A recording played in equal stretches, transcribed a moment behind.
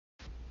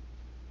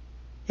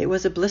It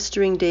was a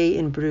blistering day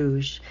in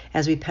Bruges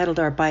as we pedaled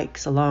our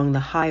bikes along the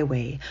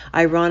highway,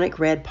 ironic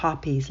red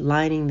poppies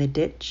lining the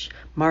ditch,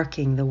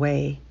 marking the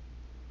way.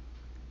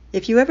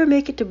 "If you ever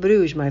make it to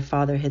Bruges," my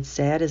father had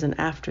said as an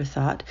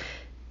afterthought,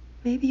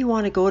 "maybe you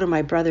want to go to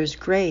my brother's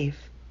grave."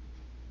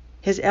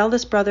 His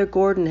eldest brother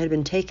Gordon had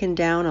been taken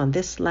down on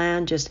this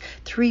land just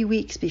 3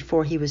 weeks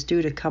before he was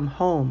due to come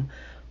home,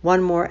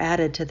 one more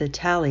added to the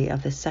tally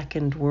of the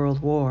Second World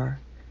War.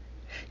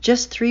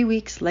 Just 3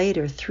 weeks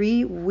later,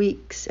 3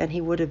 weeks, and he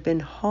would have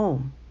been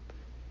home.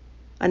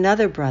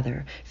 Another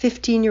brother,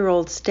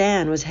 15-year-old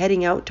Stan, was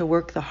heading out to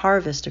work the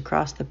harvest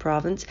across the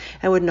province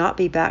and would not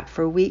be back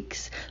for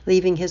weeks,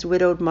 leaving his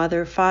widowed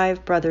mother,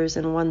 5 brothers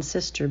and 1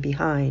 sister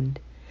behind.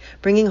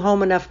 Bringing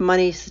home enough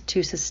money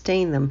to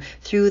sustain them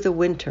through the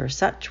winter,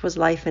 such was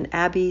life in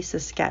Abbey,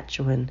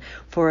 Saskatchewan,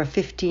 for a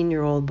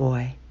 15-year-old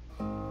boy.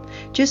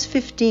 Just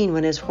 15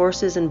 when his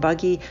horses and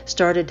buggy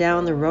started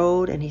down the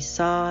road and he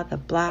saw the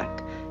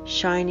black,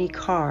 shiny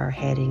car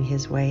heading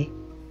his way.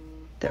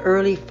 The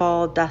early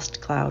fall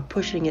dust cloud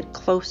pushing it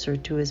closer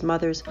to his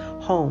mother's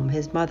home,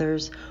 his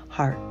mother's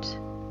heart.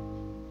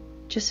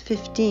 Just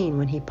 15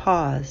 when he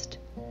paused,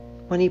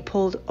 when he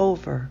pulled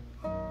over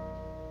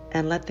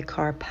and let the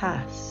car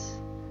pass.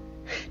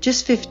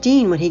 Just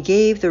 15 when he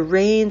gave the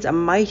reins a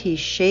mighty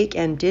shake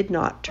and did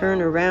not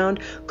turn around,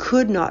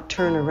 could not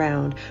turn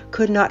around,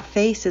 could not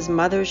face his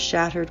mother's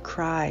shattered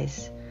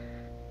cries.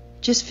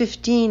 Just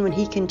 15 when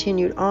he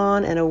continued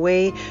on and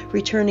away,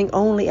 returning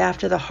only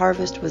after the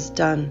harvest was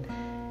done,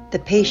 the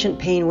patient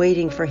pain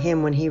waiting for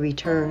him when he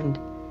returned.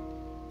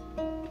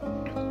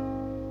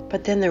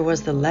 But then there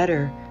was the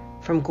letter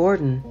from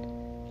Gordon,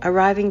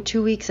 arriving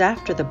 2 weeks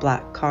after the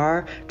black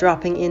car,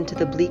 dropping into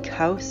the bleak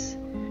house.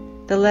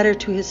 The letter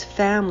to his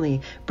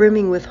family,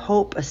 brimming with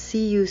hope, a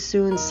see you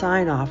soon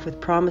sign-off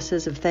with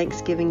promises of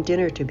Thanksgiving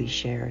dinner to be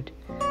shared.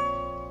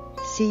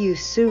 See you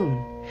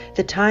soon.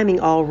 The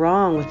timing all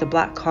wrong, with the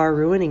black car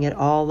ruining it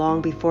all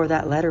long before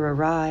that letter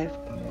arrived.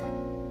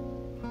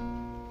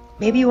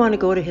 "Maybe you want to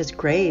go to his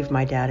grave,"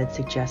 my dad had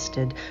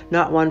suggested,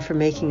 not one for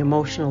making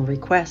emotional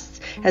requests,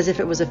 as if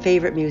it was a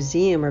favorite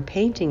museum or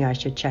painting I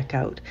should check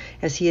out,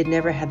 as he had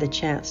never had the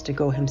chance to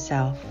go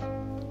himself.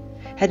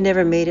 Had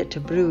never made it to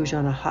Bruges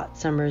on a hot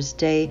summer's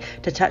day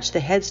to touch the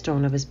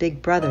headstone of his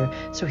big brother,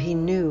 so he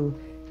knew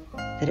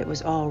that it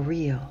was all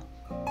real,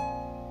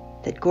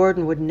 that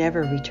Gordon would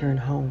never return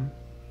home.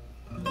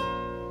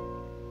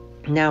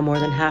 Now, more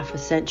than half a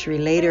century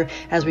later,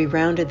 as we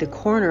rounded the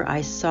corner,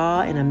 I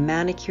saw in a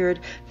manicured,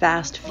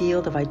 vast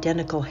field of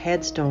identical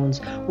headstones,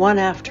 one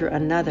after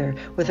another,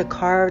 with a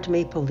carved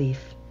maple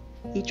leaf,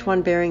 each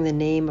one bearing the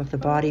name of the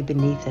body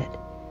beneath it.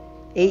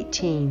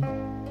 18,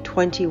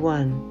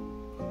 21,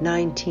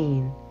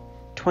 19,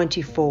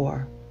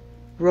 24,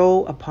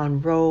 row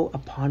upon row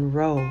upon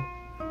row.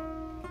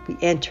 We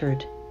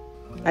entered.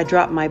 I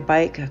dropped my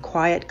bike, a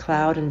quiet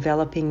cloud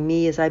enveloping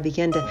me as I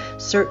began to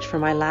search for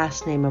my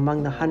last name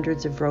among the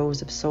hundreds of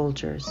rows of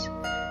soldiers.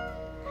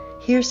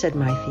 "Here," said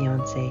my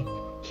fiancé,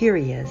 "here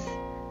he is.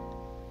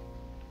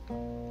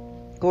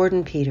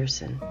 Gordon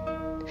Peterson."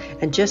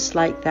 And just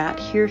like that,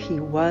 here he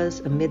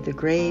was amid the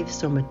graves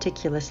so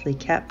meticulously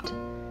kept.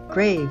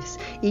 Graves,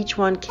 each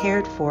one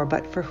cared for,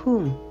 but for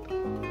whom?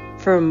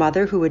 For a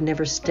mother who would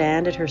never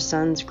stand at her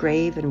son's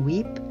grave and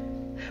weep?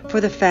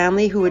 For the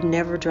family who would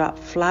never drop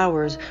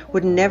flowers,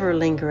 would never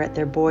linger at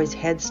their boy's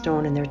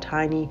headstone in their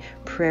tiny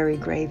prairie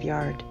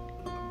graveyard?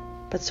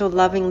 But so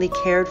lovingly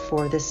cared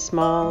for, this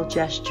small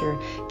gesture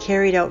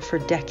carried out for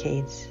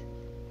decades.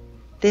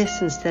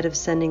 This instead of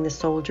sending the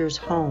soldiers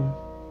home.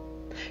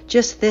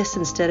 Just this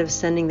instead of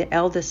sending the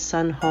eldest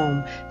son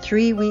home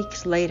 3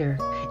 weeks later,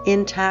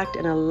 intact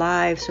and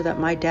alive, so that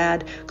my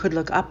dad could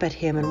look up at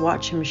him and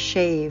watch him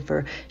shave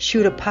or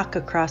shoot a puck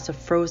across a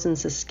frozen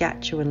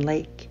Saskatchewan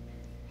lake.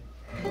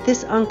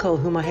 This uncle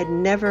whom I had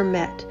never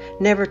met,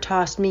 never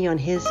tossed me on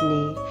his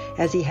knee,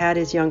 as he had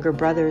his younger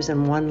brothers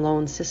and one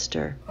lone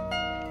sister.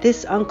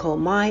 This uncle,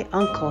 my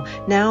uncle,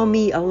 now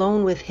me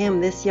alone with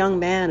him, this young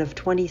man of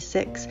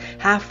 26,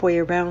 halfway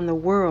around the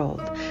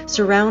world,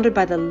 surrounded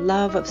by the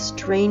love of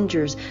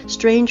strangers,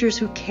 strangers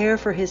who care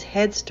for his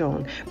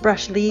headstone,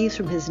 brush leaves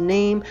from his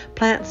name,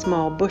 plant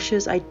small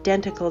bushes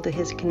identical to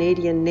his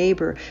Canadian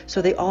neighbor,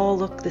 so they all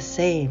look the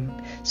same,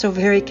 so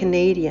very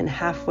Canadian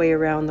halfway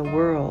around the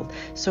world,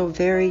 so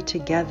very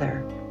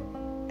together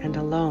and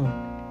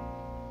alone.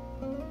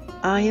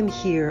 I am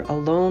here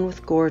alone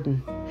with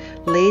Gordon,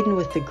 laden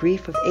with the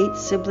grief of 8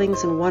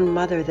 siblings and 1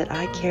 mother that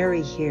I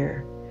carry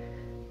here,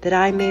 that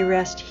I may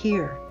rest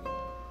here,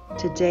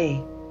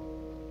 today,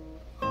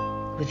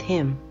 with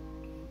him.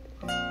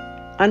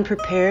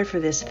 Unprepared for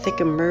this thick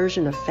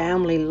immersion of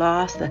family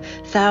loss, the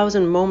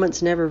 1,000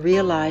 moments never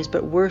realized,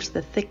 but worse,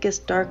 the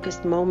thickest,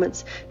 darkest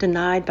moments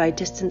denied by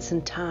distance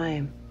and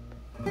time.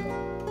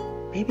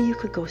 "Maybe you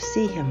could go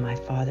see him," my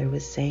father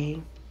was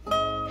saying.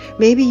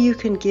 "Maybe you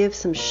can give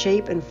some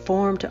shape and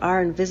form to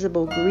our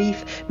invisible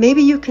grief.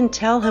 Maybe you can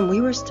tell him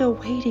we were still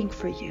waiting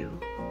for you.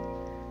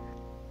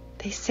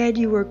 They said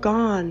you were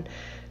gone,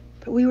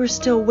 but we were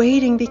still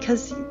waiting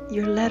because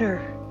your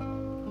letter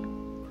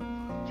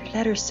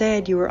letter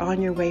said you were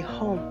on your way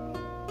home.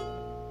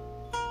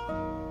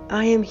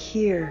 I am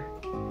here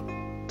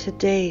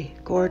today,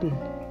 Gordon,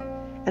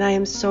 and I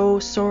am so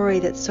sorry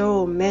that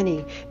so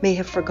many may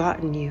have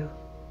forgotten you.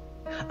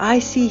 I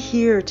see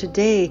here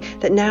today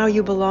that now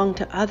you belong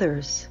to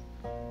others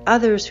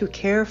who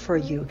care for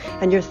you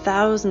and your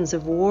thousands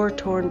of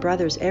war-torn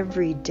brothers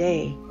every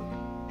day.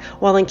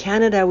 While in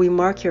Canada we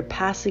mark your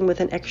passing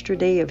with an extra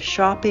day of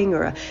shopping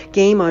or a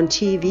game on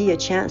TV, a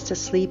chance to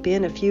sleep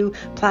in, a few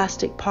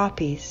plastic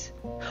poppies.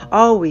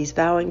 Always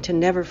vowing to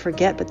never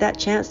forget, but that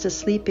chance to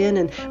sleep in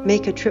and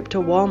make a trip to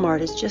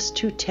Walmart is just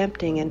too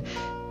tempting, and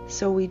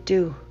so we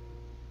do.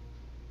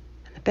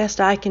 And the best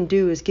I can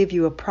do is give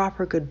you a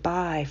proper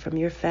goodbye from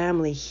your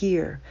family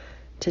here,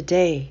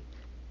 today,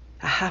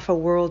 a half a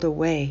world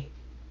away,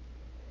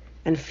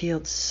 and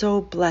feel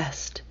so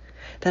blessed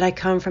that I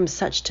come from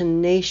such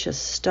tenacious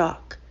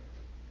stock,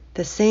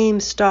 the same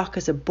stock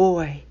as a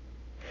boy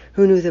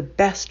who knew the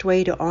best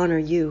way to honor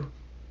you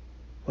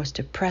was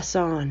to press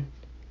on,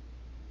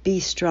 be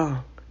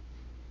strong,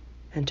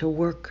 and to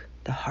work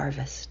the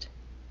harvest.